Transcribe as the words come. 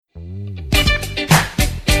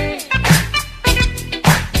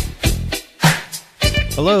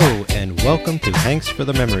Hello, and welcome to Hanks for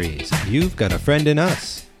the Memories. You've got a friend in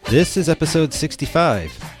us. This is episode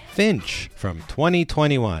 65, Finch from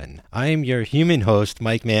 2021. I'm your human host,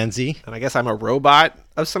 Mike Manzi. And I guess I'm a robot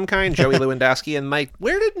of some kind, Joey Lewandowski. And Mike,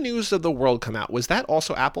 where did News of the World come out? Was that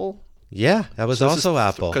also Apple? Yeah, that was also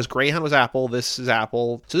Apple. Because Greyhound was Apple, this is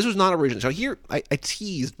Apple. So this was not original. So here, I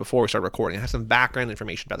teased before we started recording. I have some background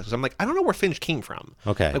information about this. Because I'm like, I don't know where Finch came from.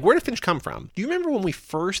 Okay. Like, where did Finch come from? Do you remember when we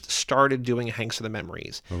first started doing Hanks of the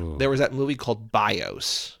Memories? Ooh. There was that movie called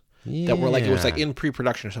BIOS. Yeah. That were like, it was like in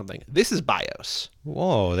pre-production or something. This is BIOS.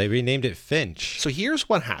 Whoa, they renamed it Finch. So here's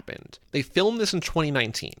what happened. They filmed this in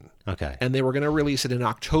 2019. Okay. And they were going to release it in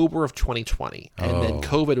October of 2020. And then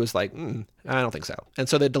COVID was like, I don't think so. And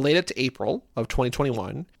so they delayed it to April of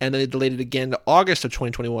 2021. And then they delayed it again to August of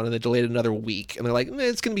 2021. And they delayed it another week. And they're like,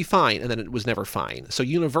 it's going to be fine. And then it was never fine. So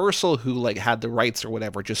Universal, who like had the rights or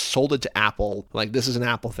whatever, just sold it to Apple. Like, this is an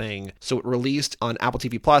Apple thing. So it released on Apple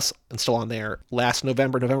TV Plus and still on there last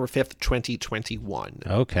November 5th, 2021.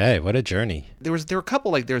 Okay, what a journey. There were a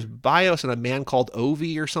couple, like there's BIOS and A Man Called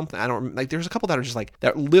Ovi or something. I don't like. There's a couple that are just like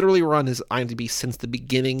that literally run his IMDb since the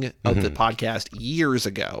beginning of the podcast years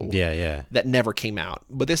ago. Yeah. That never came out.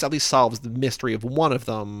 But this at least solves the mystery of one of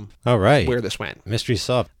them. All right. Where this went. Mystery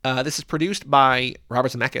solved. This is produced by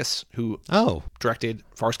Robert Zemeckis, who directed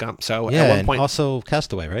Forrest Gump. So yeah, at one point, and also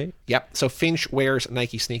Castaway, right? Yep. So Finch wears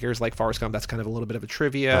Nike sneakers like Forrest Gump. That's kind of a little bit of a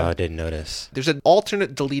trivia. Oh, I didn't notice. There's an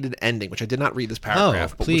alternate deleted ending, which I did not read this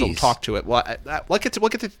paragraph, but we'll talk to it. Well, we'll get to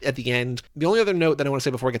it at the end. The only other note that I want to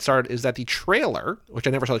say before we get started is that the trailer, which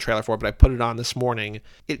I never saw the trailer for, but I put it on this morning,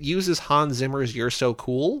 it uses Hans Zimmer's You're So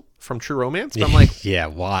Cool from True Romance. But I'm like, yeah,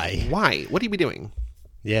 why? Why? What are you be doing?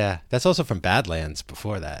 Yeah, that's also from Badlands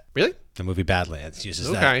before that. Really? The movie Badlands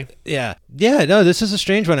uses that. Yeah, no, this is a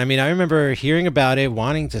strange one. I mean, I remember hearing about it,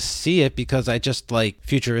 wanting to see it because I just like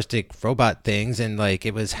futuristic robot things, and like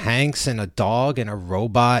it was Hanks and a dog and a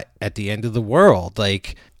robot at the end of the world.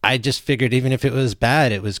 Like, I just figured even if it was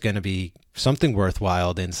bad, it was going to be something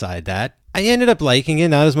worthwhile inside that. I ended up liking it,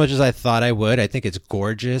 not as much as I thought I would. I think it's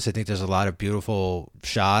gorgeous. I think there's a lot of beautiful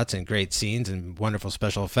shots and great scenes and wonderful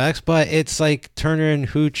special effects, but it's like Turner and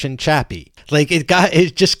Hooch and Chappie. Like it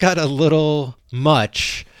just got a little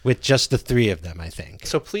much with just the three of them, I think.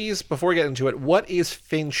 So please, before we get into it, what is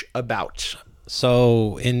Finch about?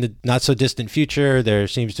 So in the not so distant future, there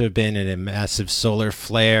seems to have been a massive solar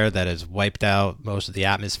flare that has wiped out most of the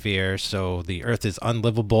atmosphere. So the Earth is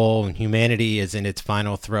unlivable and humanity is in its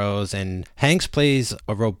final throes. And Hanks plays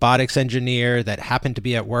a robotics engineer that happened to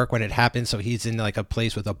be at work when it happened. So he's in like a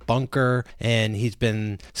place with a bunker and he's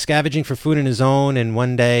been scavenging for food on his own. And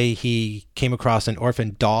one day he came across an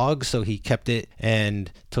orphan dog. So he kept it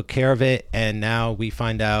and took care of it. And now we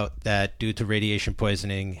find out that due to radiation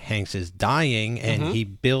poisoning, Hanks is dying. And he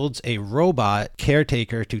builds a robot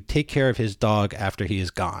caretaker to take care of his dog after he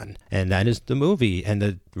is gone. And that is the movie. And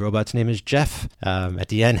the robot's name is Jeff. At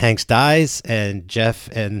the end, Hanks dies, and Jeff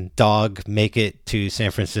and dog make it to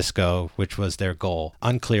San Francisco, which was their goal.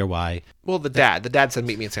 Unclear why. Well, the dad said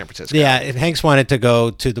meet me in San Francisco. Yeah, if Hanks wanted to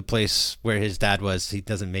go to the place where his dad was. He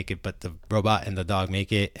doesn't make it, but the robot and the dog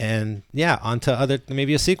make it. And yeah, on to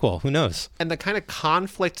maybe a sequel. Who knows? And the kind of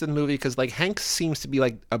conflict in the movie, because like Hanks seems to be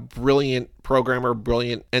like a brilliant programmer,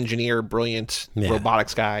 brilliant engineer, brilliant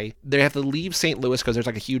robotics guy. They have to leave St. Louis because there's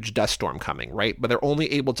like a huge dust storm coming, right? But they're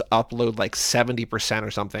only able to upload like 70%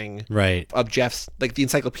 or something of Jeff's, like the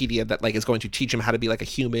encyclopedia that like is going to teach him how to be like a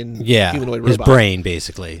humanoid robot. His brain,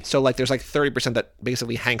 basically. So like there's like 30% that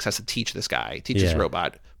basically Hanks has to teach this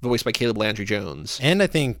robot, voiced by Caleb Landry Jones. And I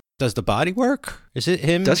think, does the body work? Is it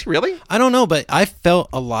him? Does he really? I don't know, but I felt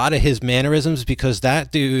a lot of his mannerisms because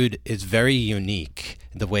that dude is very unique.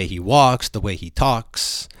 The way he walks, the way he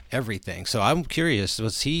talks, everything. So I'm curious,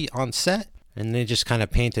 was he on set? And they just kind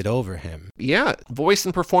of painted over him. Yeah. Voiced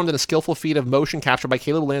and performed in a skillful feat of motion capture by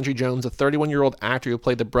Caleb Landry Jones, a 31-year-old actor who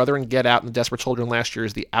played the brother in Get Out and The Desperate Children last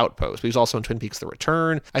year's The Outpost. But he's also in Twin Peaks The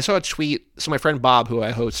Return. I saw a tweet. So my friend Bob, who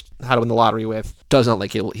I host How to Win the Lottery with, does not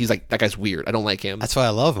like Caleb. He's like, that guy's weird. I don't like him. That's why I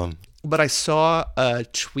love him. But I saw a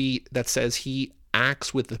tweet that says he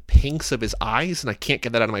acts with the pinks of his eyes, and I can't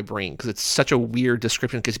get that out of my brain because it's such a weird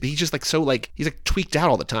description, because he's just like so like he's like tweaked out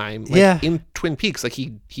all the time. Like, in Twin Peaks, like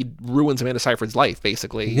he ruins Amanda Seyfried's life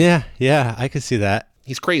basically. Yeah, I could see that.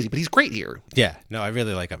 He's crazy, but he's great here. Yeah, no, I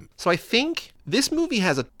really like him. So I think this movie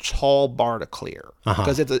has a tall bar to clear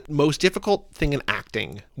because it's the most difficult thing in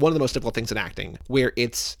acting, one of the most difficult things in acting, where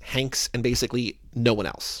it's Hanks and basically no one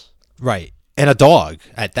else. Right. And a dog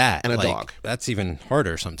at that. And a dog. That's even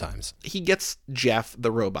harder sometimes. He gets Jeff,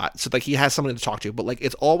 the robot, so like he has someone to talk to, but like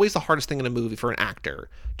it's always the hardest thing in a movie for an actor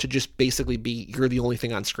to just basically be, you're the only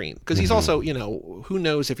thing on screen. Because he's also, you know, who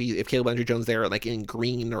knows if Caleb Landry Jones there like in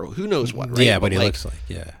green or who knows what, right? Yeah, but he looks like,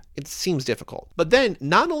 yeah. It seems difficult. But then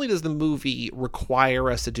not only does the movie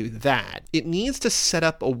require us to do that, it needs to set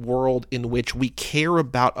up a world in which we care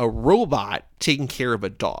about a robot taking care of a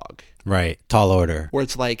dog. Right. Tall order. Where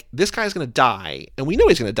it's like, this guy's going to die, and we know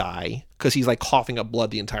he's going to die because he's like coughing up blood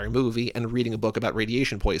the entire movie and reading a book about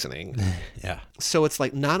radiation poisoning. Yeah. So it's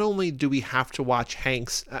like, not only do we have to watch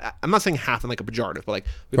Hanks, I'm not saying half in like a pejorative, but like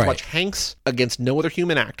we have to watch Hanks against no other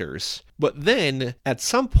human actors. But then at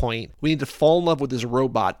some point, we need to fall in love with this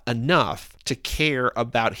robot enough to care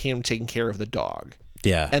about him taking care of the dog.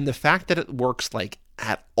 Yeah. And the fact that it works like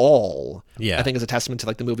at all, yeah, I think is a testament to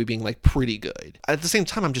like the movie being like pretty good. At the same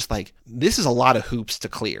time, I'm just like, this is a lot of hoops to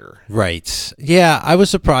clear. Right. Yeah, I was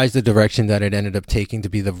surprised the direction that it ended up taking to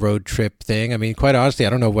be the road trip thing. I mean, quite honestly, I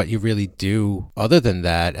don't know what you really do other than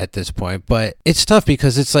that at this point, but it's tough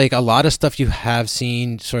because it's like a lot of stuff you have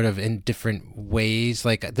seen sort of in different ways.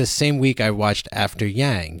 Like the same week I watched After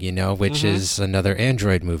Yang, you know, which is another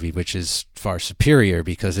Android movie, which is far superior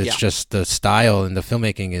because it's just the style and the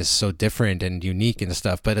filmmaking is so different and unique and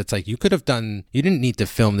stuff. But it's like you didn't need to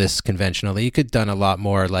film this conventionally. You could have done a lot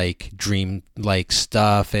more like dream-like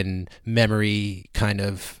stuff and memory kind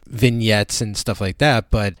of vignettes and stuff like that.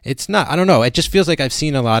 But it's not, I don't know. It just feels like I've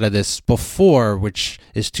seen a lot of this before, which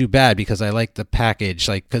is too bad because I like the package.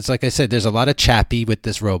 Like, because like I said, there's a lot of Chappie with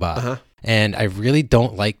this robot. And I really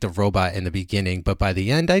don't like the robot in the beginning, but by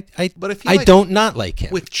the end, I don't not like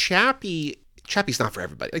him. With Chappie's not for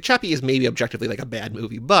everybody. Like Chappie is maybe objectively like a bad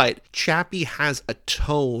movie, but Chappie has a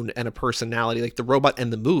tone and a personality, like the robot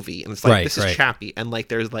and the movie. And it's like, this is Chappie. And like,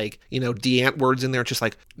 there's like, you know, Deant words in there. It's just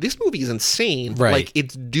like, this movie is insane. But like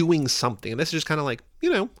it's doing something. And this is just kind of like,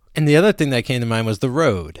 you know. And the other thing that came to mind was The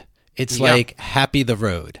Road. It's like Happy the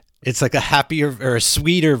Road. It's like a happier or a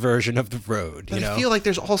sweeter version of The Road, you know? I feel like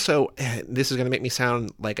there's also, this is going to make me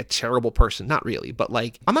sound like a terrible person. Not really, but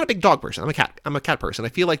like, I'm not a big dog person. I'm a cat person. I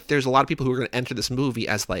feel like there's a lot of people who are going to enter this movie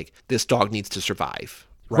as like, this dog needs to survive.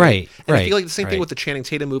 Right. And I feel like the same thing with the Channing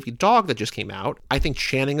Tatum movie Dog that just came out. I think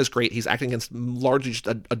Channing is great. He's acting against largely just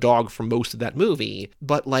a dog for most of that movie.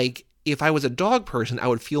 But like, if I was a dog person, I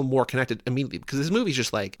would feel more connected immediately because this movie's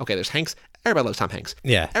just like, okay, there's Hanks. Everybody loves Tom Hanks.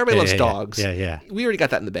 Yeah. Everybody loves dogs. Yeah. We already got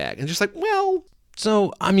that in the bag. And just like, well.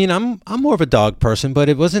 So, I mean, I'm more of a dog person, but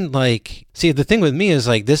it wasn't like, see, the thing with me is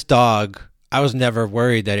like this dog, I was never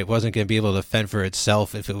worried that it wasn't going to be able to fend for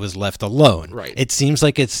itself if it was left alone. Right. It seems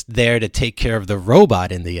like it's there to take care of the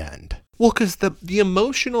robot in the end. Well, because the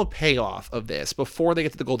emotional payoff of this before they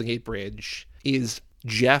get to the Golden Gate Bridge is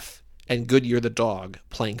Jeff and Goodyear the dog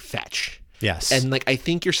playing fetch. Yes. And like I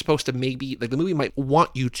think you're supposed to maybe like the movie might want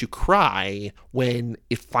you to cry when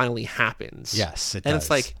it finally happens. Yes, it and does. It's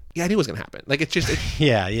like, yeah, I knew it was gonna happen. Like it's just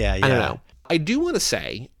yeah. I don't know. I do want to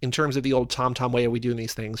say, in terms of the old Tom way of we doing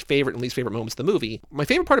these things, favorite and least favorite moments of the movie, my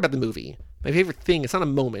favorite part about the movie, my favorite thing, it's not a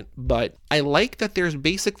moment, but I like that there's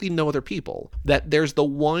basically no other people. That there's the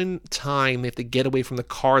one time they have to get away from the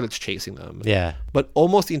car that's chasing them. Yeah. But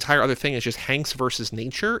almost the entire other thing is just Hanks versus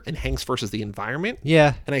nature and Hanks versus the environment.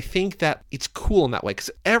 Yeah. And I think that it's cool in that way,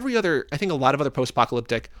 because I think a lot of other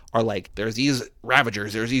post-apocalyptic are like, there's these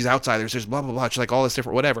ravagers, there's these outsiders, there's blah, blah, blah, just like all this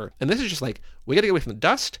different whatever. And this is just like, we got to get away from the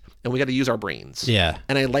dust and we got to use our brains. Yeah.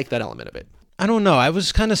 And I like that element of it. I don't know. I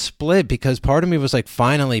was kind of split because part of me was like,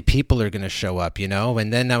 finally, people are going to show up, you know?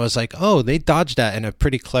 And then I was like, oh, they dodged that in a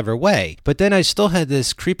pretty clever way. But then I still had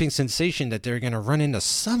this creeping sensation that they're going to run into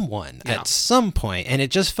someone at some point. And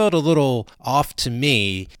it just felt a little off to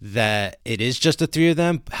me that it is just the three of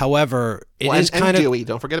them. However, it is kind of Dewey.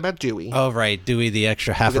 Don't forget about Dewey. Oh, right. Dewey, the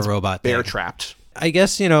extra half a robot. Bear trapped. I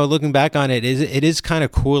guess, you know, looking back on it, it is kind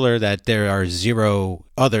of cooler that there are zero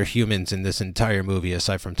other humans in this entire movie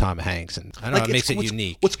aside from Tom Hanks. And I don't know, it makes it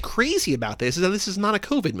unique. What's crazy about this is that this is not a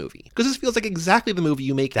COVID movie. Because this feels like exactly the movie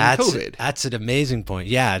you make in COVID. That's an amazing point.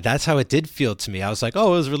 Yeah, that's how it did feel to me. I was like,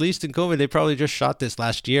 oh, it was released in COVID. They probably just shot this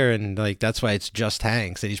last year. And like that's why it's just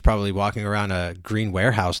Hanks. And he's probably walking around a green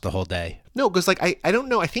warehouse the whole day. No, because like I don't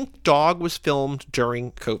know. I think Dog was filmed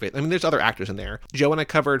during COVID. I mean, there's other actors in there. Joe and I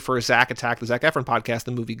covered for Zac Attack, the Zac Efron podcast,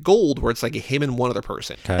 the movie Gold, where it's like him and one other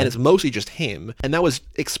person, and it's mostly just him. And that was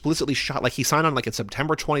explicitly shot. Like he signed on like in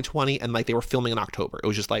September 2020, and like they were filming in October. It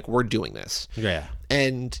was just like, we're doing this. Yeah.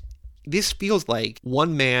 And this feels like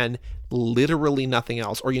one man, literally nothing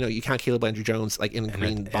else. Or, you know, you count Caleb Landry Jones like in a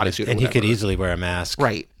green bodysuit, and he could easily wear a mask,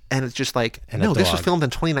 right? And it's just like, no, this was filmed in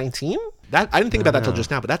 2019. That I didn't think about that till just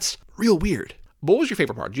now, but that's real weird. What was your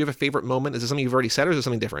favorite part? Do you have a favorite moment? Is it something you've already said, or is it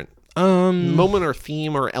something different? Um, Moment or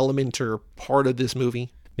theme or element or part of this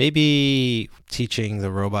movie? Maybe teaching the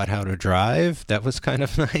robot how to drive. That was kind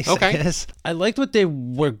of nice, Okay. I guess. I liked what they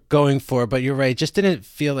were going for, but you're right. Just didn't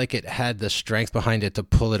feel like it had the strength behind it to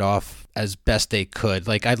pull it off as best they could.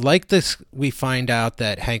 Like, I like this. We find out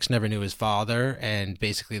that Hanks never knew his father, and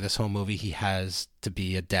basically this whole movie he has to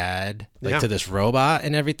be a dad, like, to this robot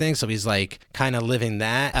and everything. So he's like kind of living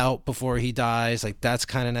that out before he dies. Like, that's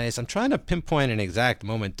kind of nice. I'm trying to pinpoint an exact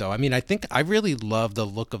moment, though. I mean, I think I really love the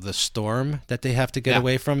look of the storm that they have to get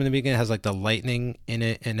away from in the beginning. It has like the lightning in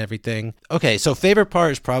it and everything. Okay, so favorite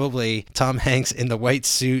part is probably Tom Hanks in the white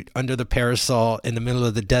suit under the parasol in the middle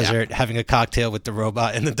of the desert having a cocktail with the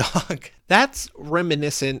robot and the dog. That's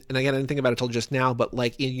reminiscent, and again, I didn't think about it until just now, but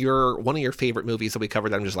like in one of your favorite movies that we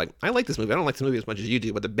covered, I'm just like, I like this movie. I don't like this movie as much as you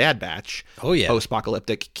do, but The Bad Batch,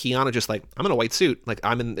 post-apocalyptic, Keanu just like, I'm in a white suit. Like,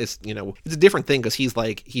 I'm in this, it's a different thing because he's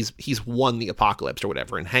like, he's won the apocalypse or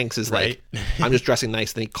whatever, and Hanks is like, I'm just dressing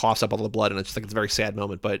nice, and he coughs up all the blood, and it's just like, it's a very sad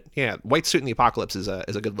moment. But yeah, white suit in the apocalypse is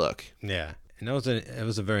a good look. Yeah. And it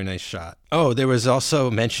was a very nice shot. Oh, there was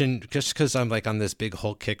also mention, just because I'm like on this big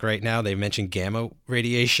Hulk kick right now, they mentioned gamma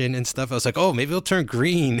radiation and stuff. I was like, oh, maybe it'll turn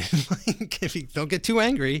green like, if you don't get too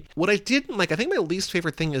angry. What I didn't like, I think my least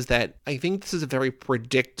favorite thing is that I think this is a very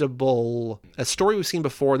predictable, a story we've seen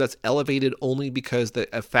before that's elevated only because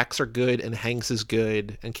the effects are good and Hanks is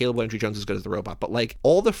good and Caleb Landry Jones is good as the robot. But like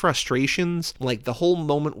all the frustrations, like the whole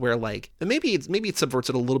moment where like, and maybe it subverts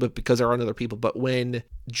it a little bit because there aren't other people, but when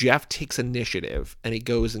Jeff takes initiative and he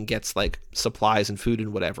goes and gets like supplies and food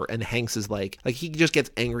and whatever, and Hanks is like he just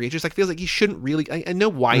gets angry. It just like feels like he shouldn't really. I know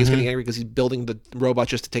why he's getting angry, because he's building the robot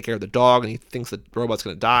just to take care of the dog, and he thinks the robot's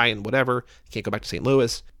gonna die and whatever. He can't go back to St.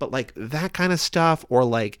 Louis. But like that kind of stuff, or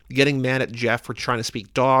like getting mad at Jeff for trying to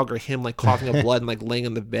speak dog, or him like coughing up blood and like laying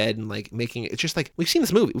in the bed and like making it. It's just like we've seen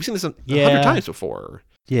this movie. We've seen this 100 times before.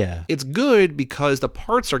 Yeah. It's good because the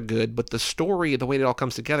parts are good, but the story, the way it all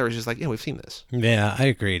comes together is just like, yeah, we've seen this. Yeah, I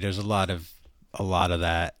agree. There's a lot of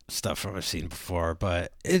that stuff from I've seen before,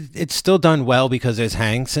 but it's still done well because there's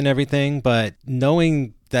Hanks and everything, but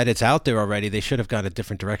knowing that it's out there already, they should have gone a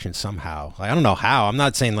different direction somehow. Like, I don't know how. I'm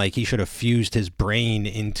not saying like he should have fused his brain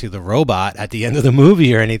into the robot at the end of the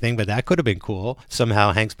movie or anything, but that could have been cool.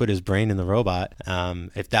 Somehow Hanks put his brain in the robot.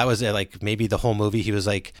 If that was it, like maybe the whole movie he was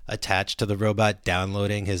like attached to the robot,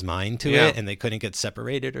 downloading his mind to it, and they couldn't get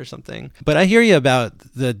separated or something. But I hear you about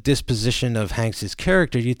the disposition of Hanks's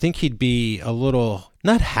character. You'd think he'd be a little,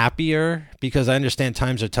 not happier, because I understand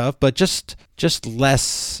times are tough, but just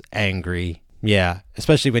less angry. Yeah,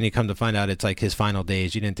 especially when you come to find out it's like his final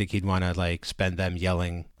days. You didn't think he'd want to like spend them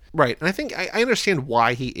yelling. Right. And I think I understand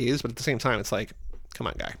why he is, but at the same time, it's like, come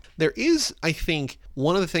on, guy. There is, I think,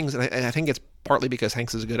 one of the things, and I think it's partly because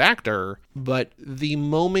Hanks is a good actor, but the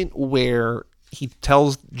moment where he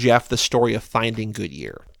tells Jeff the story of finding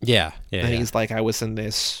Goodyear. Yeah. And he's like, I was in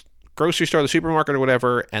this grocery store, the supermarket or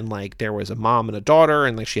whatever, and like there was a mom and a daughter,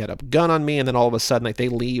 and like she had a gun on me, and then all of a sudden like they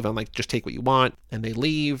leave. I'm like, just take what you want, and they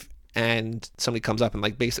leave. And somebody comes up and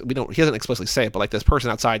like basically he doesn't explicitly say it, but like this person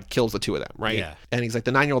outside kills the two of them, right? Yeah. And he's like,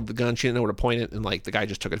 the 9-year-old with the gun, she didn't know where to point it, and like the guy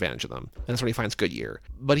just took advantage of them. And that's when he finds Goodyear.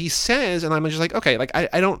 But he says, and I'm just like, okay, like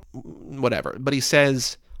I don't, whatever. But he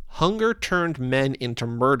says, hunger turned men into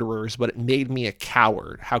murderers, but it made me a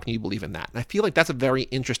coward. How can you believe in that? And I feel like that's a very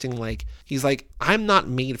interesting, like, he's like, I'm not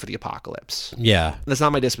made for the apocalypse. Yeah. That's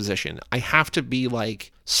not my disposition. I have to be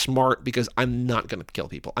like smart because I'm not going to kill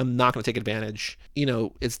people. I'm not going to take advantage.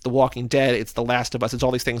 It's The Walking Dead. It's The Last of Us. It's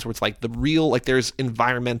all these things where it's like the real, like there's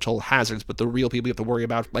environmental hazards, but the real people you have to worry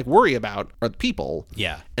about are the people.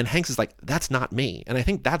 Yeah. And Hanks is like, that's not me. And I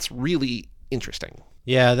think that's really interesting.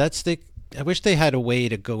 Yeah, I wish they had a way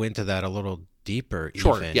to go into that a little deeper,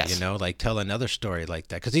 even, yes. Like tell another story like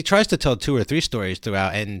that. Because he tries to tell 2 or 3 stories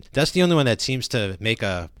throughout, and that's the only one that seems to make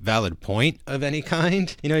a valid point of any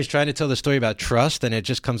kind. He's trying to tell the story about trust, and it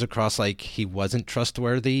just comes across like he wasn't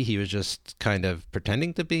trustworthy. He was just kind of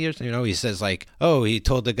pretending to be, he says like, oh, he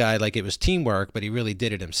told the guy like it was teamwork, but he really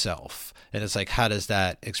did it himself. And it's like, how does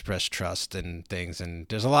that express trust and things? And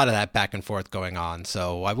there's a lot of that back and forth going on.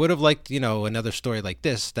 So I would have liked, another story like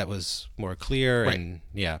this that was more clear. Right. And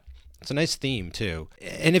yeah, it's a nice theme too.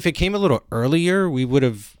 And if it came a little earlier, we would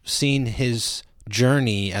have seen his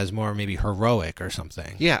journey as more maybe heroic or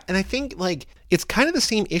something. Yeah. And I think like it's kind of the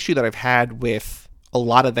same issue that I've had with a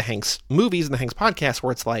lot of the Hanks movies and the Hanks podcast,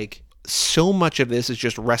 where it's like so much of this is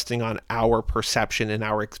just resting on our perception and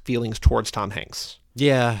our feelings towards Tom Hanks.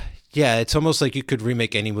 Yeah. Yeah, it's almost like you could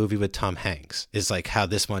remake any movie with Tom Hanks, is like how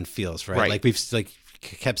this one feels, right? Like we've like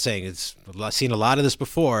kept saying I've seen a lot of this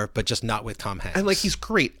before, but just not with Tom Hanks. And like he's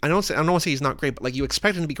great. I don't want to say he's not great, but like you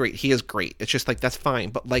expect him to be great. He is great. It's just like that's fine.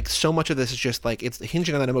 But like so much of this is just like it's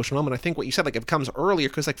hinging on that emotional moment. I think what you said, like it comes earlier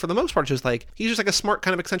because like for the most part, it's just like he's just like a smart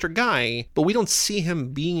kind of eccentric guy, but we don't see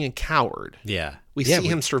him being a coward. Yeah. We see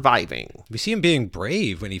him surviving. We see him being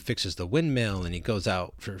brave when he fixes the windmill and he goes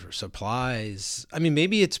out for supplies. I mean,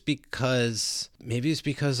 maybe it's because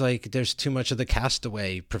like there's too much of the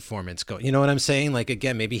Castaway performance going. You know what I'm saying? Like,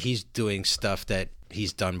 again, maybe he's doing stuff that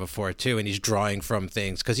he's done before too, and he's drawing from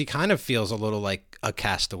things because he kind of feels a little like a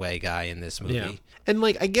Castaway guy in this movie. Yeah. And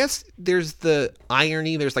like, I guess there's the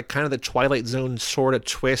irony, there's like kind of the Twilight Zone sort of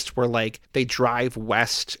twist where like they drive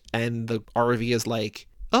west and the RV is like,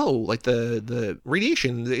 oh, like the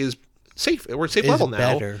radiation is safe. We're at safe level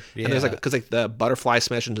now. Better. Yeah. And there's like, because like the butterfly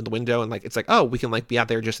smashed into the window and like, it's like, oh, we can like be out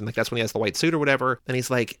there just, and like, that's when he has the white suit or whatever. And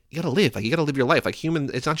he's like, you gotta live, like you gotta live your life. Like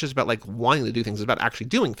human, it's not just about like wanting to do things, it's about actually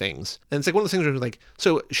doing things. And it's like one of those things where like,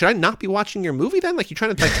 so should I not be watching your movie then? Like you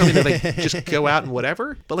trying to like tell me to like just go out and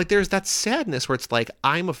whatever? But like there's that sadness where it's like,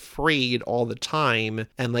 I'm afraid all the time.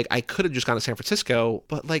 And like, I could have just gone to San Francisco,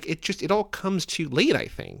 but like, it all comes too late, I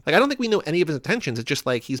think. Like, I don't think we know any of his intentions. It's just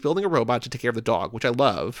like, he's building a robot to take care of the dog, which I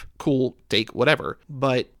love. Cool, take, whatever.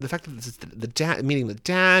 But the fact that this is the dad meeting the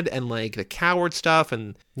dad and like the coward stuff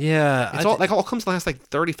and it's all comes in the last like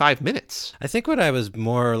 35 minutes. I think what I was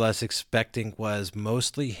more or less expecting was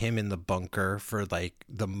mostly him in the bunker for like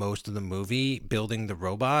the most of the movie building the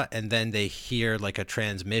robot, and then they hear like a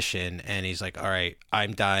transmission and he's like, all right,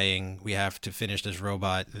 I'm dying, we have to finish this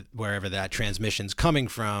robot wherever that transmission's coming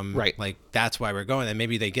from, right? Like that's why we're going. And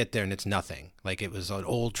maybe they get there and it's nothing, like it was an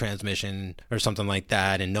old transmission or something like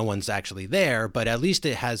that and no one's actually there, but at least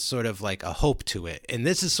it has sort of like a hope to it. And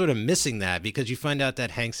this is sort of missing that because you find out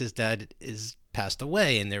that Hanks's dad is passed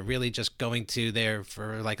away and they're really just going to there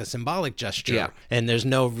for like a symbolic gesture. Yeah. And there's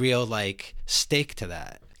no real like stake to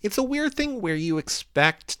that. It's a weird thing where you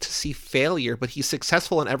expect to see failure, but he's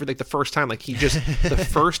successful in everything the first time. Like he just, the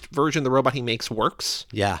first version of the robot he makes works.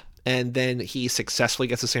 Yeah. And then he successfully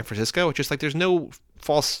gets to San Francisco. It's just like, there's no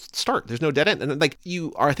false start. There's no dead end. And like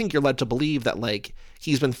I think you're led to believe that like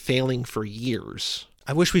he's been failing for years.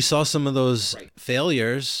 I wish we saw some of those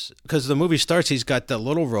failures because the movie starts, he's got the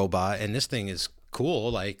little robot and this thing is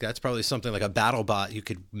cool. Like that's probably something like a battle bot you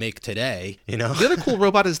could make today, you know? The other cool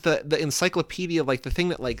robot is the encyclopedia, like the thing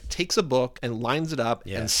that like takes a book and lines it up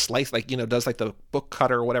and slice, like, you know, does like the book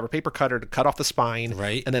cutter or whatever, paper cutter to cut off the spine.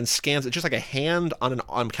 Right. And then scans it just like a hand on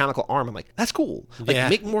a mechanical arm. I'm like, that's cool. Like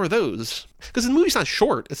make more of those. Because the movie's not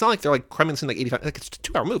short. It's not like they're like cramming in like 85, like it's a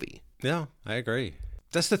 2-hour movie. Yeah, I agree.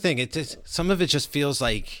 That's the thing. It just, some of it just feels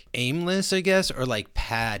like aimless, I guess, or like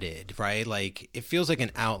padded, right? Like it feels like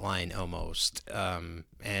an outline almost.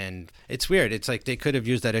 And it's weird. It's like they could have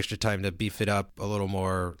used that extra time to beef it up a little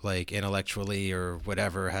more, like intellectually or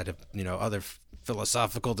whatever, had, you know, other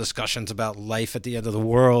philosophical discussions about life at the end of the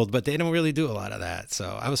world, but they don't really do a lot of that.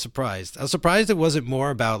 So I was surprised. I was surprised it wasn't more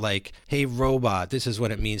about like, hey, robot, this is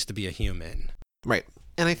what it means to be a human. Right.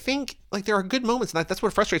 And I think like there are good moments, and that's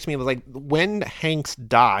what frustrates me. Was like when Hanks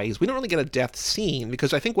dies, we don't really get a death scene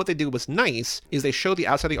because I think what they do was nice is they show the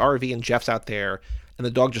outside of the RV and Jeff's out there and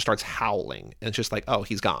the dog just starts howling and it's just like, oh,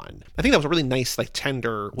 he's gone. I think that was a really nice, like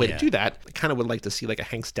tender way to do that. I kind of would like to see like a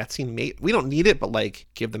Hanks death scene. We don't need it, but like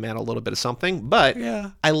give the man a little bit of something. But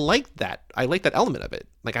I like that. I like that element of it.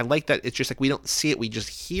 Like I like that it's just like we don't see it, we just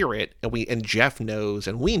hear it, and Jeff knows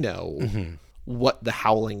and we know what the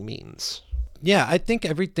howling means. Yeah, I think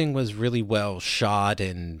everything was really well shot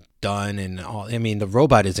and done and all. I mean, the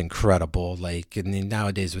robot is incredible. Like, I mean,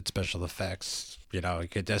 nowadays with special effects, you know,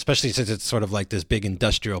 especially since it's sort of like this big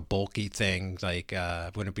industrial bulky thing. Like,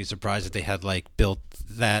 wouldn't be surprised if they had like built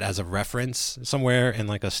that as a reference somewhere in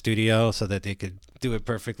like a studio so that they could do it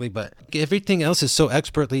perfectly. But everything else is so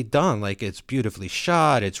expertly done. Like, it's beautifully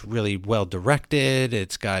shot. It's really well directed.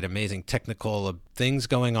 It's got amazing technical things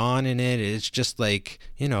going on in it. It's just like,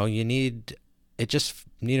 you know, it just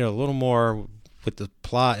needed a little more with the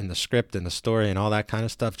plot and the script and the story and all that kind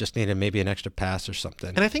of stuff. Just needed maybe an extra pass or something.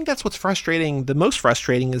 And I think that's what's frustrating. The most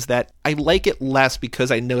frustrating is that I like it less because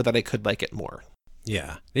I know that I could like it more.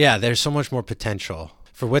 Yeah. Yeah, there's so much more potential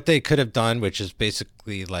for what they could have done, which is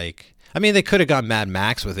basically like, I mean, they could have gone Mad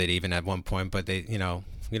Max with it even at one point, but they, you know,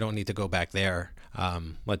 we don't need to go back there.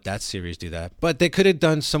 Let that series do that. But they could have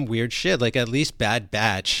done some weird shit. Like at least Bad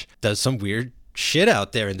Batch does some weird shit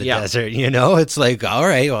out there in the desert, you know? It's like, all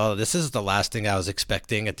right, well, this is the last thing I was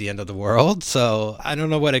expecting at the end of the world. So I don't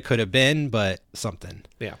know what it could have been, but something.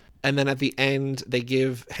 Yeah. And then at the end, they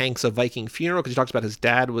give Hanks a Viking funeral because he talks about his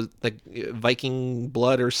dad was like Viking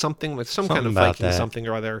blood or something, like some kind of Viking something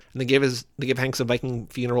or other. And they give Hanks a Viking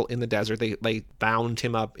funeral in the desert. They bound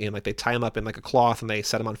him up in they tie him up in like a cloth and they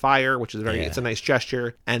set him on fire, which is it's a nice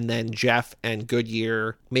gesture. And then Jeff and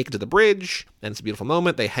Goodyear make it to the bridge, and it's a beautiful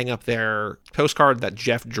moment. They hang up their postcard that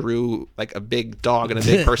Jeff drew like a big dog and a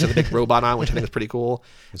big person, a big robot on, which I think is pretty cool.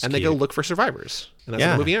 And they go look for survivors. And that's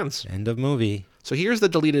how the movie ends. End of movie. So here's the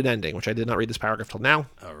deleted ending, which I did not read this paragraph till now.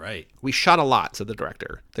 All right. We shot a lot, said the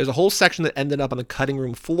director. There's a whole section that ended up on the cutting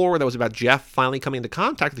room floor that was about Jeff finally coming into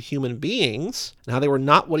contact with human beings and how they were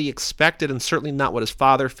not what he expected and certainly not what his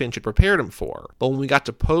father Finch had prepared him for. But when we got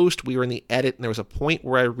to post, we were in the edit and there was a point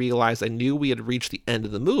where I realized I knew we had reached the end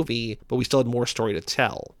of the movie, but we still had more story to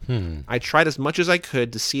tell. I tried as much as I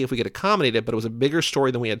could to see if we could accommodate it, but it was a bigger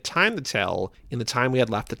story than we had time to tell in the time we had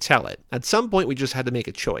left to tell it. At some point, we just had to make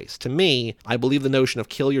a choice. To me, I believe the notion of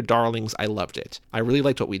kill your darlings, I loved it. I really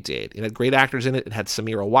liked what we did. It had great actors in it. It had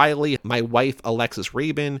Samira Wiley, my wife Alexis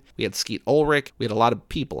Rabin. We had Skeet Ulrich. We had a lot of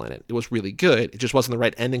people in it. It was really good. It just wasn't the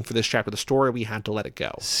right ending for this chapter of the story. We had to let it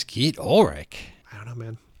go. Skeet Ulrich? I don't know,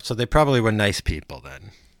 man. So they probably were nice people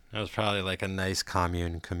then. That was probably like a nice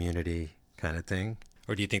community kind of thing.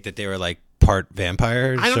 Or do you think that they were like part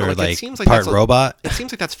vampires I don't know, or it seems like part robot? It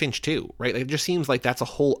seems like that's Finch too, right? Like, it just seems like that's a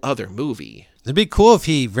whole other movie. It'd be cool if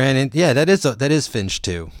he ran in. Yeah, that is Finch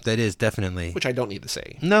too. That is definitely. Which I don't need to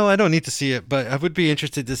say. No, I don't need to see it, but I would be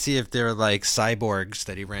interested to see if they're like cyborgs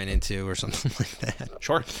that he ran into or something like that.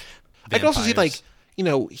 Sure. Vampires. I could also see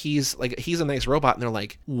he's a nice robot, and they're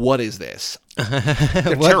like, "What is this?"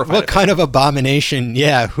 They're what kind of abomination?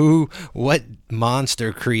 Yeah, what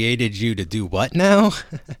monster created you to do what now?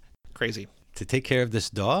 Crazy. To take care of this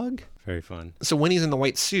dog? Very fun. So when he's in the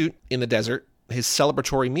white suit in the desert, his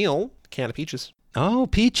celebratory meal, can of peaches. Oh,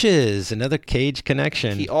 peaches. Another Cage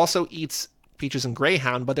connection. He also eats peaches and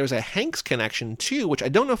Greyhound, but there's a Hanks connection too, which I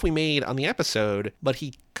don't know if we made on the episode, but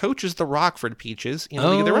he coaches the Rockford Peaches in a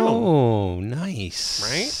League of Their Own. Oh, nice.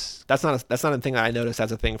 Right? That's not a thing that I noticed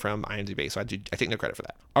as a thing from IMDb, so I take no credit for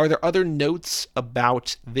that. Are there other notes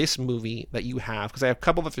about this movie that you have? Because I have a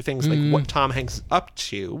couple of other things, like what Tom Hanks is up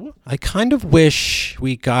to. I kind of wish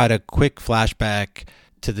we got a quick flashback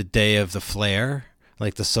to the day of the flare,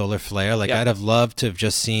 like the solar flare. Like, I'd have loved to have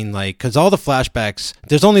just seen, like, because all the flashbacks,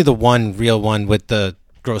 there's only the one real one with the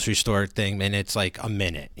grocery store thing, and it's like a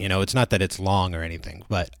minute. It's not that it's long or anything,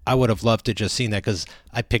 but I would have loved to just seen that because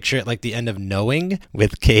I picture it like the end of Knowing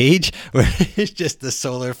with Cage, where it's just the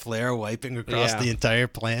solar flare wiping across the entire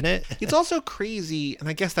planet. It's also crazy, and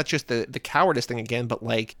I guess that's just the cowardice thing again, but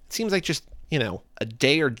like, it seems like just, a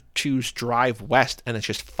day or two's drive west and it's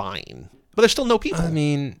just fine. But there's still no people. I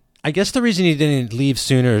mean, I guess the reason he didn't leave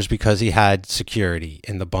sooner is because he had security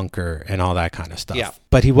in the bunker and all that kind of stuff. Yeah.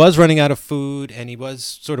 But he was running out of food and he was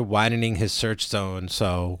sort of widening his search zone.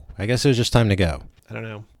 So I guess it was just time to go. I don't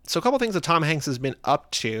know. So a couple of things that Tom Hanks has been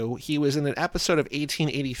up to. He was in an episode of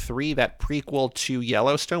 1883, that prequel to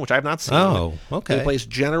Yellowstone, which I have not seen. Oh, okay. He plays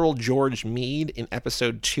General George Meade in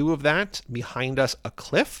episode 2 of that, Behind Us a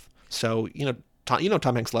Cliff. So,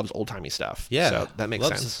 Tom Hanks loves old-timey stuff. Yeah. So that makes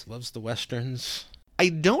sense. Loves the Westerns. I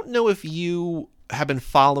don't know if you have been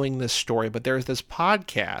following this story, but there's this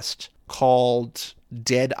podcast called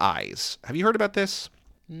Dead Eyes. Have you heard about this?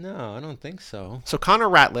 No, I don't think so. So Connor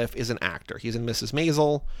Ratliff is an actor. He's in Mrs.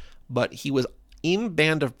 Maisel, but he was in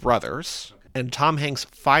Band of Brothers, and Tom Hanks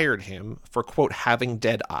fired him for, quote, having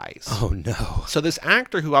dead eyes. Oh, no. So this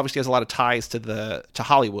actor, who obviously has a lot of ties to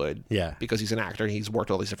Hollywood, because he's an actor, he's worked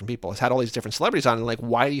with all these different people, has had all these different celebrities on, and like,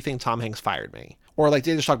 why do you think Tom Hanks fired me? Or like,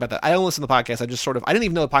 they just talk about that. I don't listen to the podcast. I didn't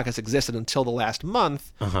even know the podcast existed until the last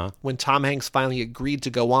month, when Tom Hanks finally agreed to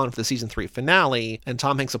go on for the season 3 finale, and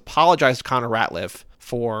Tom Hanks apologized to Connor Ratliff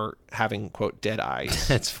for having, quote, dead eyes.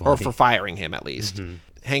 That's funny. Or for firing him, at least. Mm-hmm.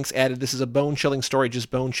 Hanks added, "This is a bone-chilling story,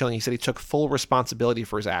 just bone-chilling." He said he took full responsibility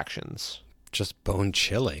for his actions. Just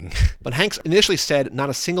bone-chilling. But Hanks initially said, "Not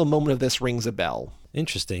a single moment of this rings a bell."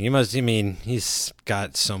 Interesting. He's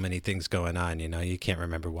got so many things going on, you can't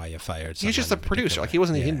remember why you fired someone. He's just a producer. Like, he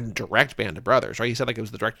wasn't even direct Band of Brothers, right? He said, like, it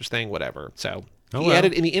was the director's thing, whatever. So he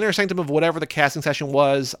added, in the inner sanctum of whatever the casting session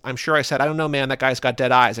was, I'm sure I said, "I don't know, man, that guy's got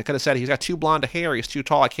dead eyes." I could have said, "He's got too blonde hair, he's too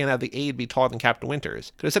tall, I can't have the aide be taller than Captain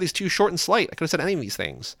Winters." Could have said, "He's too short and slight." I could have said any of these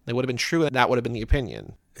things. They would have been true, and that would have been the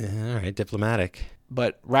opinion. All right, diplomatic.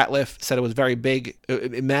 But Ratliff said it was very big.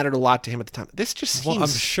 It mattered a lot to him at the time. This just seems... Well, I'm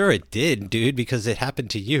sure it did, dude, because it happened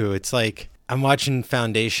to you. It's like, I'm watching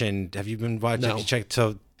Foundation. Have you been watching? No. Have you checked?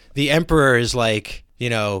 So the Emperor is like,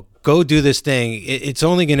 go do this thing. It's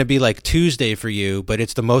only going to be like Tuesday for you, but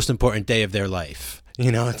it's the most important day of their life.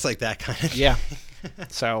 It's like that kind of Yeah.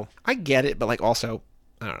 So I get it, but like also,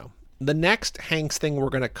 I don't know. The next Hanks thing we're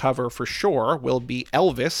going to cover for sure will be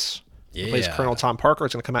Elvis. Who plays Colonel Tom Parker.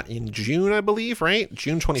 It's going to come out in June, I believe, right?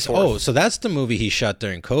 June 24th. So that's the movie he shot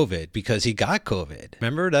during COVID because he got COVID.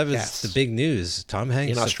 Remember? That was the big news. Tom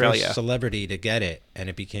Hanks, in Australia, the first celebrity to get it, and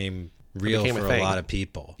it became real for a lot of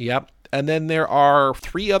people. Yep. And then there are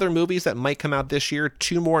 3 other movies that might come out this year.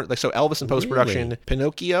 2 more, like so Elvis in post-production. Really?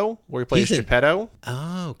 Pinocchio, where he plays Geppetto.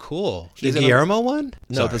 Oh, cool. The Guillermo one?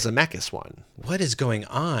 No, the Zemeckis one. What is going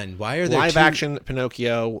on? Why are there live-action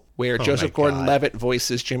Pinocchio, where Joseph Gordon-Levitt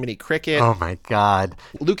voices Jiminy Cricket. Oh, my God.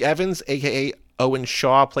 Luke Evans, a.k.a. Owen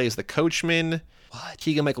Shaw, plays the coachman. What?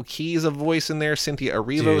 Keegan-Michael Key is a voice in there. Cynthia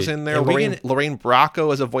Erivo's in there. Lorraine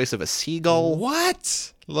Bracco is a voice of a seagull.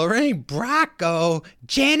 What? Lorraine Bracco?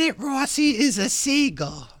 Janet Rossi is a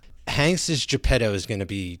seagull. Hanks' Geppetto is going to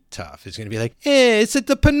be tough. It's going to be like, hey, it's at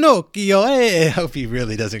the Pinocchio. Hey, I hope he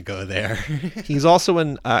really doesn't go there. He's also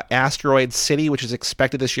in Asteroid City, which is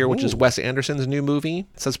expected this year, which is Wes Anderson's new movie.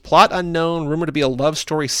 It says, plot unknown, rumored to be a love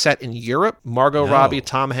story set in Europe. Margot Robbie,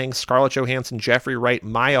 Tom Hanks, Scarlett Johansson, Jeffrey Wright,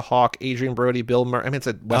 Maya Hawke, Adrian Brody, Bill Murray. I mean, it's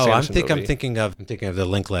a Wes Anderson movie. I'm thinking of the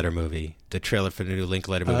Linklater movie, the trailer for the new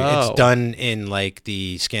Linklater movie. It's done in like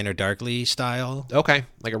the Scanner Darkly style. Okay,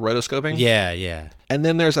 like a rotoscoping? Yeah. And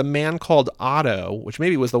then there's A Man Called Otto, which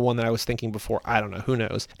maybe was the one that I was thinking before. I don't know. Who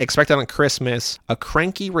knows? Expected on Christmas. A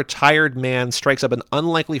cranky retired man strikes up an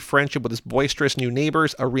unlikely friendship with his boisterous new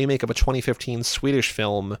neighbors. A remake of a 2015 Swedish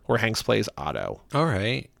film where Hanks plays Otto. All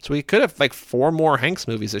right. So we could have like 4 more Hanks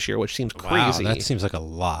movies this year, which seems crazy. Wow, that seems like a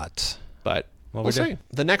lot. But we'll see.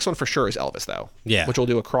 The next one for sure is Elvis, though. Yeah. Which we'll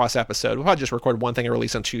do a cross episode. We'll probably just record one thing and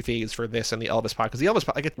release on 2 feeds for this and the Elvis pod. Because the Elvis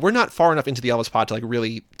pod, like, we're not far enough into the Elvis pod to like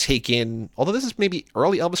really take in. Although this is maybe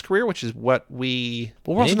early Elvis career, which is what we.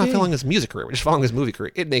 But we're also not following his music career. We're just following his movie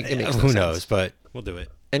career. It makes no who sense. Knows? But we'll do it.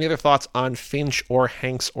 Any other thoughts on Finch or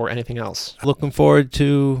Hanks or anything else? Looking forward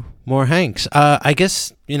to more Hanks. I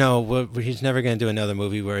guess, he's never going to do another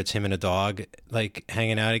movie where it's him and a dog, like,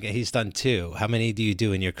 hanging out again. He's done 2. How many do you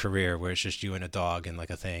do in your career where it's just you and a dog and, like,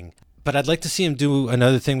 a thing? But I'd like to see him do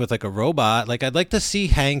another thing with, like, a robot. Like, I'd like to see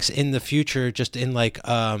Hanks in the future just in, like,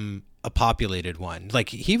 a populated one. Like,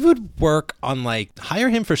 he would work on, like, hire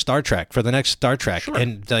him for Star Trek, for the next Star Trek,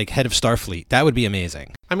 and, like, head of Starfleet. That would be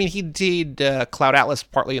amazing. I mean, he did Cloud Atlas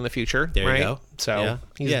partly in the future, there right? You go. So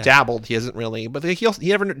he's dabbled. He hasn't really, but he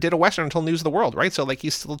never did a Western until News of the World, right? So, like,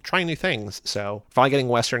 he's still trying new things. So finally getting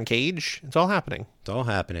Western Cage. It's all happening. It's all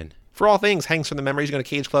happening. For all things Hanks from the Memories, go to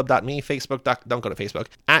cageclub.me, Facebook, don't go to Facebook,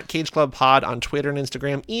 at CageClubPod on Twitter and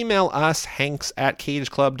Instagram. Email us,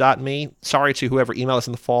 hanks@cageclub.me. Sorry to whoever emailed us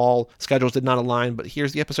in the fall. Schedules did not align, but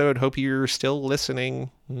here's the episode. Hope you're still listening.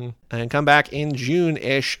 And come back in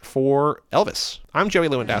June-ish for Elvis. I'm Joey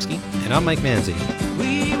Lewandowski. And I'm Mike Manzi.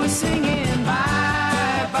 We were singing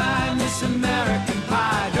Bye Bye Miss American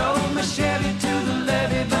Pie. Drove my Chevy to the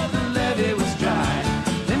levee, but the levee was dry.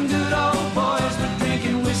 Them good old boys were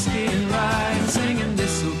drinking whiskey and rye and singing,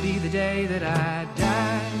 this'll be the day that I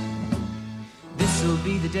die. This'll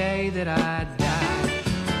be the day that I die.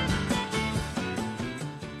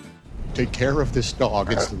 Take care of this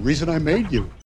dog. It's the reason I made you.